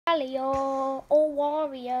Wario or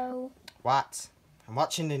Wario. What? I'm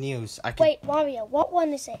watching the news. Wait, Wario. What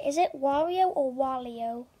one is it? Is it Wario or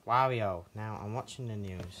Wario? Wario. Now, I'm watching the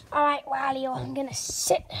news. Alright, Wario, I'm gonna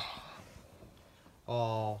sit.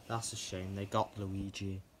 Oh, that's a shame. They got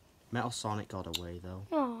Luigi. Metal Sonic got away, though.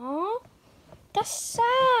 Aww. That's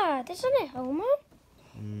sad, isn't it, Homer?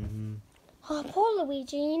 Mm-hmm. Oh, poor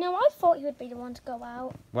Luigi. You know, I thought he would be the one to go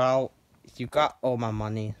out. Well, you got all my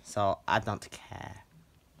money, so I don't care.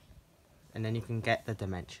 And then you can get the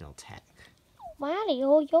dimensional tech.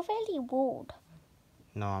 Wario, you're very rude.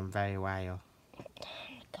 No, I'm very Wario. Oh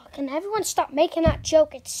my God, can everyone stop making that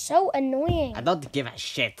joke? It's so annoying. I don't give a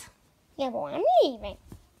shit. Yeah, well, I'm leaving.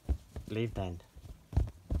 Leave then.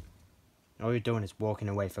 All you're doing is walking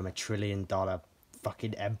away from $1 trillion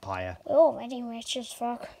fucking empire. We're already rich as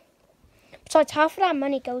fuck. Besides, half of that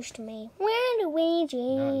money goes to me. Where,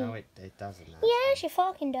 Luigi? No, it doesn't. Actually. Yes, it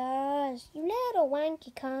fucking does. You little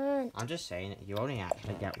wanky cunt. I'm just saying, you only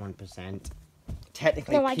actually get 1%.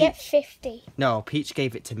 Technically, No, I get 50. No, Peach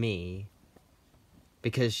gave it to me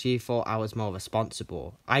because she thought I was more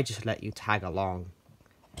responsible. I just let you tag along.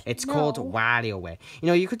 It's called WarioWare. You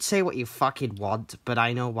know, you could say what you fucking want, but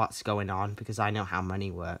I know what's going on because I know how money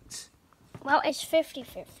works. Well, it's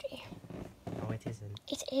 50-50. No, it isn't.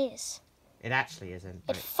 It is. It actually isn't.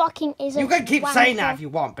 It fucking isn't. You can keep wanker. saying that if you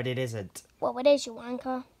want, but it isn't. Well, it is, you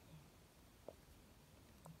wanker.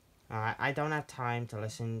 Alright, I don't have time to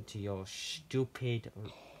listen to your stupid,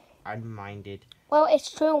 unminded... Well, it's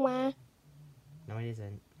true, man. No, it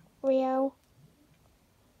isn't. Rio.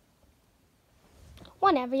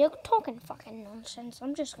 Whenever you're talking fucking nonsense,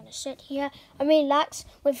 I'm just gonna sit here and relax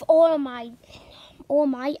with all my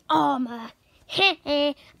armor.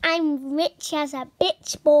 I'm rich as a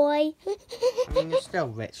bitch, boy. I mean, you're still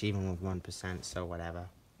rich even with 1%, so whatever.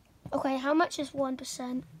 Okay, how much is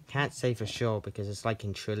 1%? Can't say for sure because it's like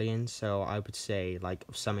in trillions, so I would say like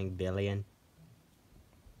something billion.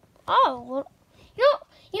 Oh, well, you know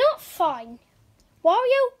what? Fine.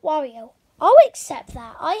 Wario. I'll accept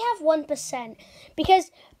that. I have 1% because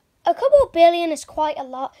a couple of billion is quite a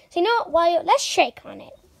lot. So you know what, Wario? Let's shake on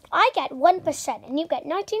it. I get 1% and you get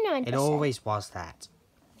 99%. It always was that.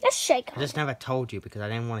 Let's shake on it. I just never told you because I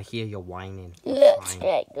didn't want to hear your whining. Let's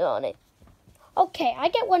shake on it. Okay, I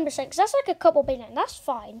get 1% because that's like a couple billion. That's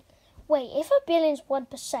fine. Wait, if a billion's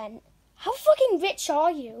 1%, how fucking rich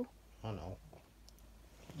are you? I don't know.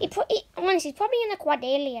 Honestly, he's probably in the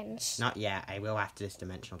quadrillions. Not yet. I will after this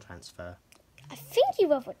dimensional transfer. I think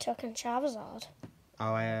you overtook Charizard.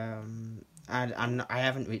 Oh, I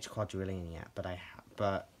haven't reached quadrillion yet, but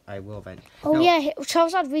I will then. Oh no. Yeah,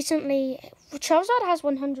 Charizard has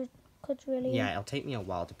 100 quadrillion. Yeah, it'll take me a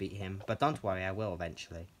while to beat him, but don't worry, I will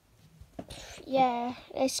eventually. Yeah,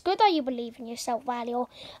 it's good that you believe in yourself, Wario.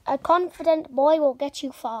 A confident boy will get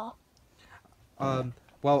you far.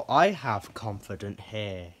 Well, I have confident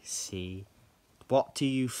hair, see? What do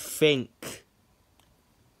you think?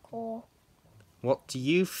 Cool. What do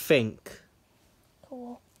you think?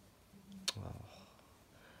 Cool. Oh,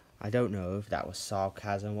 I don't know if that was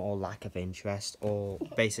sarcasm or lack of interest, or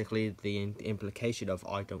basically the implication of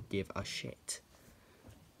I don't give a shit.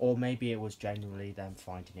 Or maybe it was genuinely them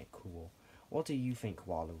finding it cool. What do you think,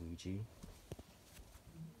 Waluigi?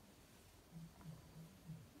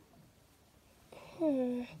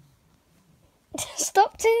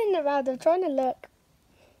 Stop turning around, I'm trying to look.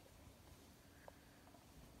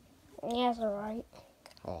 Yeah, it's alright.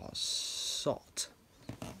 Oh, sot.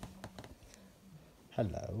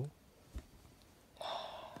 Hello.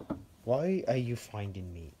 Why are you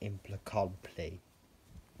finding me implacable?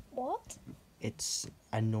 What? It's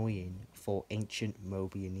annoying for ancient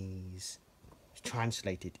Mobianese.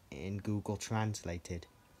 Translated in Google Translated.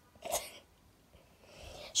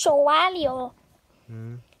 So, Wario.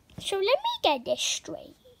 So, let me get this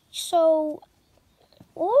straight. So,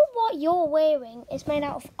 all what you're wearing is made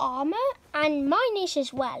out of armor, and mine is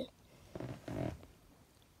as well.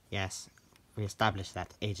 Yes, we established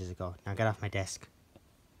that ages ago. Now get off my desk.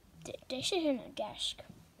 This isn't a desk.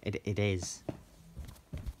 It is.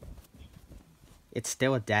 It's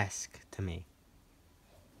still a desk to me.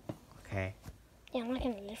 Okay? Yeah, I'm not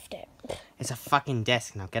gonna lift it. It's a fucking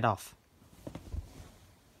desk. Now get off.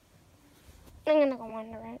 I'm gonna go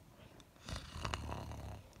under it.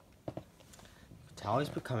 Tell he's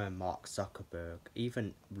becoming Mark Zuckerberg.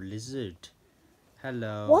 Even Lizard.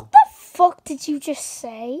 Hello. What the fuck did you just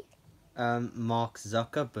say? Mark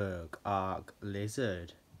Zuckerberg.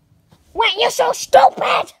 Lizard. Wait, you're so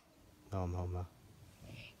stupid! Oh, Mama.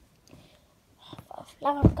 For the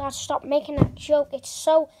love of God, stop making that joke. It's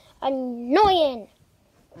so annoying.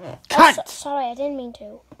 Cut! Sorry, I didn't mean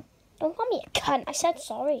to. Don't call me a cunt. I said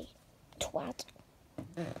sorry. Twat.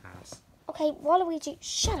 Ass. Okay, Waluigi,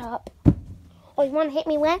 shut up. Oh, you want to hit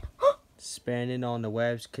me where? Spinning on the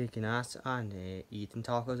webs, kicking ass and eating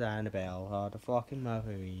tacos and a bell. Oh, the fucking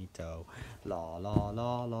margarito. La la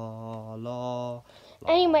la la la.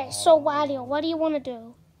 Anyway, so Wario, what do you want to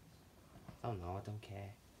do? Oh no, I don't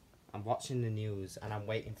care. I'm watching the news and I'm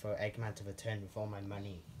waiting for Eggman to return with all my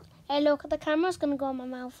money. Hey, look, the camera's going to go in my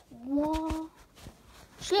mouth. What?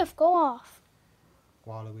 Shift, go off.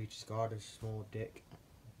 Waluigi's got a small dick.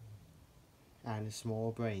 And a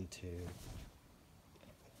small brain too.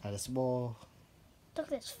 And a small...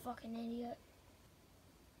 Look at this fucking idiot.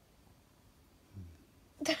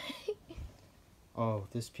 Oh,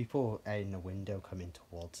 there's people in the window coming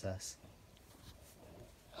towards us.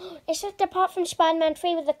 It's just the part from Spider-Man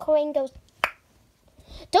 3 with the coin goes...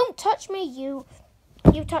 Don't touch me, you.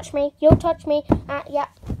 You touch me. You'll touch me. Yeah.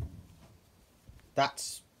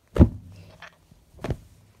 That's...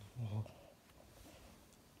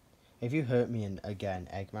 If you hurt me again,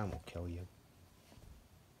 Eggman will kill you.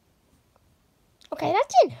 Okay, that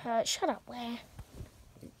didn't hurt. Shut up, where?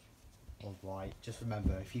 Alright, just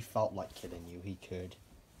remember, if he felt like killing you, he could.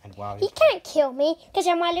 And while He can't kill me because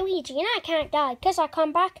I'm Waluigi and I can't die because I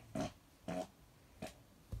come back.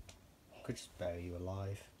 could just bury you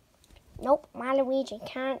alive. Nope, Waluigi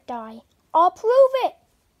can't die. I'll prove it.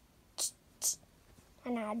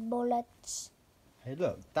 And I had bullets. Hey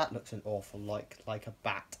look, that looks an awful like a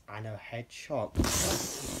bat and a hedgehog.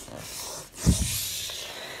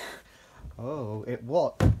 Oh, it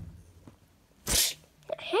what?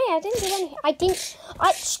 Hey, I didn't do anything.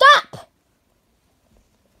 Stop!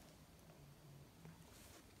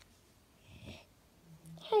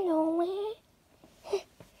 Hello, where?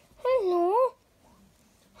 Hello?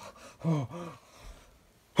 Oh!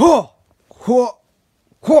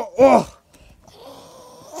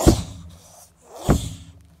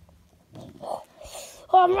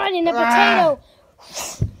 Oh, I'm riding a potato.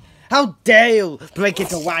 How dare you break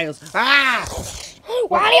into Wiles? Ah!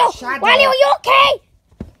 Wario, Shadow. Wario, you okay?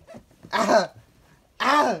 Ah!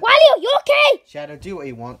 Ah! Wario, you okay? Shadow, do what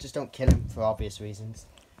you want, just don't kill him for obvious reasons.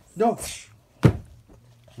 No!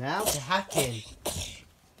 Now to hacking.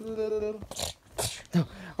 No,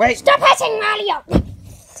 wait! Stop hitting Wario!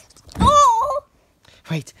 Oh!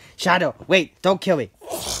 Wait, Shadow, wait, don't kill me.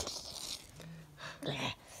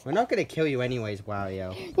 We're not gonna kill you anyways,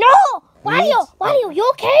 Wario. No! Wario, you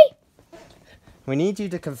okay? We need you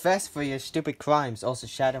to confess for your stupid crimes. Also,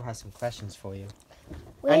 Shadow has some questions for you.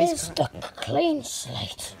 Where's the clean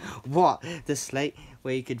slate? What? The slate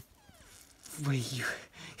where you could... Where you...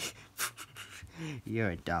 You're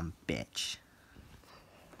a dumb bitch.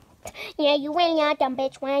 Yeah, you really are dumb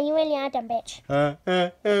bitch. Why you really are dumb bitch?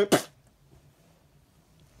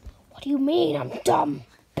 What do you mean I'm dumb,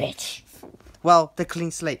 bitch? Well, the clean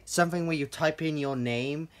slate. Something where you type in your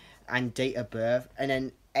name and date of birth and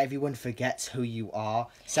then everyone forgets who you are.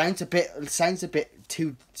 Sounds a bit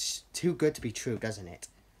too good to be true, doesn't it?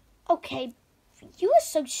 Okay, you are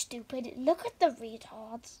so stupid. Look at the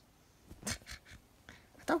retards.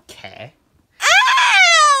 I don't care.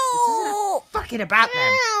 Ow! This isn't fucking about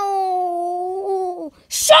them. Ow!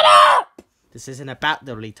 Shut up! This isn't about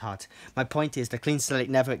the retards. My point is the clean slate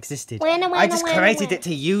never existed. When? I just created it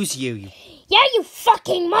to use you. Yeah, you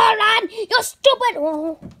fucking moron! You're stupid!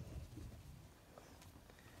 Oh.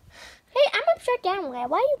 Hey, I'm upside down.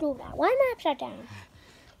 Why you do that? Why am I upside down?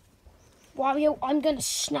 Wario, I'm gonna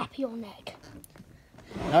snap your neck.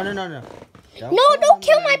 No. Don't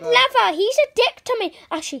kill my brother. He's a dick to me.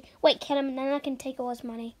 Actually, wait, kill him and then I can take all his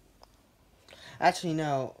money. Actually,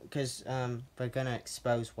 no, because we're gonna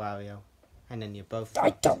expose Wario, and then you're both. I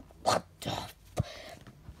don't want to.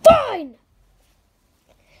 Fine.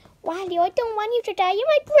 Wario, I don't want you to die. You're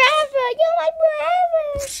my brother. You're my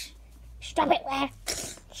brother. Stop it, Ware.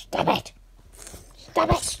 Stop it. Stop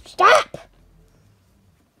it. Stop.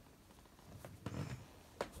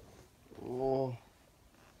 Oh,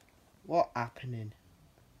 what happening?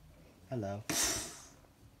 Hello.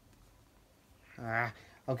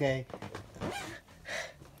 Okay.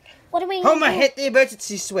 What do we? Homer, hit the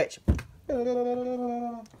emergency switch.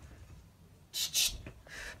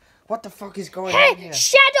 What the fuck is going on Hey, here?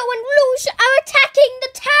 Shadow and Rouge are attacking the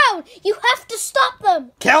town. You have to stop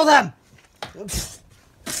them. Kill them!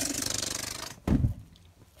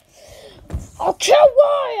 I'll kill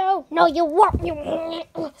Wario. No, you won't. You.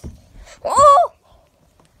 Oh.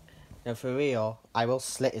 No, for real, I will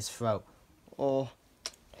slit his throat. Or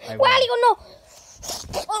I will. Wario, no.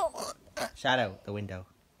 Oh. Shadow, the window.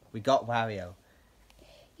 We got Wario.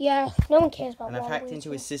 Yeah, no one cares about And I've hacked Waluigi.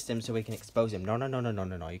 into his system so we can expose him. No,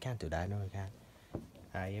 you can't do that. No, you can't.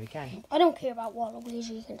 Yeah, we can. I don't care about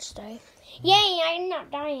Waluigi, you can stay. Yay, I'm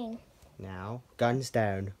not dying. Now, guns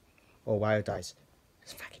down. Or Wario dies.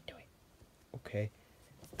 Let's fucking do it. Okay.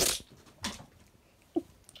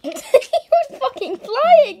 He was fucking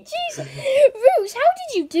flying, Jesus. Ruse, how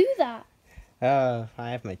did you do that? I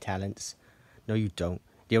have my talents. No, you don't.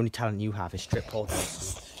 The only talent you have is strip pole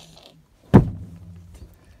dancing.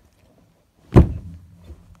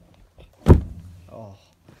 Oh.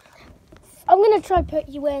 I'm gonna try put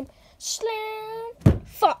you in slam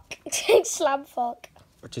fuck. Slam fuck.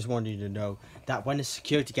 I just wanted you to know that when the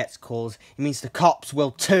security gets called, it means the cops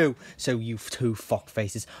will too. So you two fuck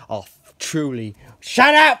faces are truly...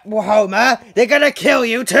 Shut up, Homer! They're gonna kill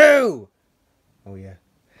you too! Oh yeah.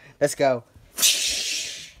 Let's go.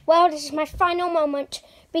 Well, this is my final moment.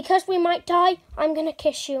 Because we might die, I'm gonna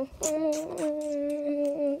kiss you.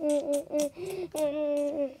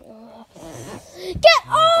 Get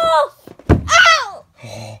off! Ow!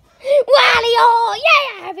 Wario! Yeah,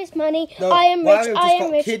 I have his money. No, I am rich. Wario I just am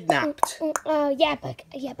got rich. kidnapped.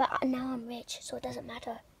 Yeah, but now I'm rich, so it doesn't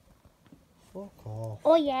matter. Fuck off.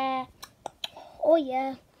 Oh yeah. Oh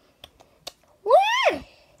yeah. Wah!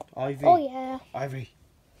 Ivy. Oh yeah. Ivy.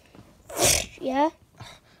 Yeah.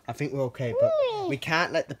 I think we're okay, but we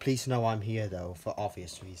can't let the police know I'm here though, for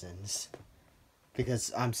obvious reasons.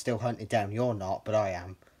 Because I'm still hunted down. You're not, but I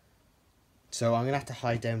am. So I'm going to have to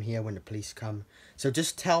hide down here when the police come. So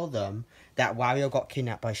just tell them that Wario got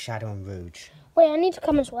kidnapped by Shadow and Rouge. Wait, I need to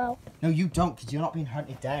come as well. No, you don't, because you're not being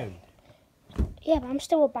hunted down. Yeah, but I'm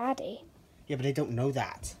still a baddie. Yeah, but they don't know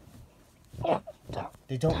that. Yeah.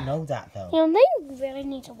 They don't know that, though. You know, they really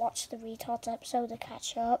need to watch the Retards episode to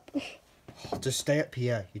catch up. Just stay up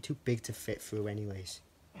here. You're too big to fit through anyways.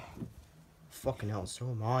 Fucking hell, so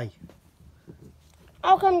am I.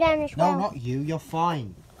 I'll come down as well. No, not you. You're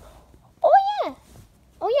fine. Oh, yeah.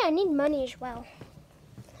 Oh, yeah, I need money as well.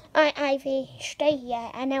 Alright, Ivy, stay here,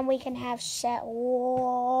 and then we can have set.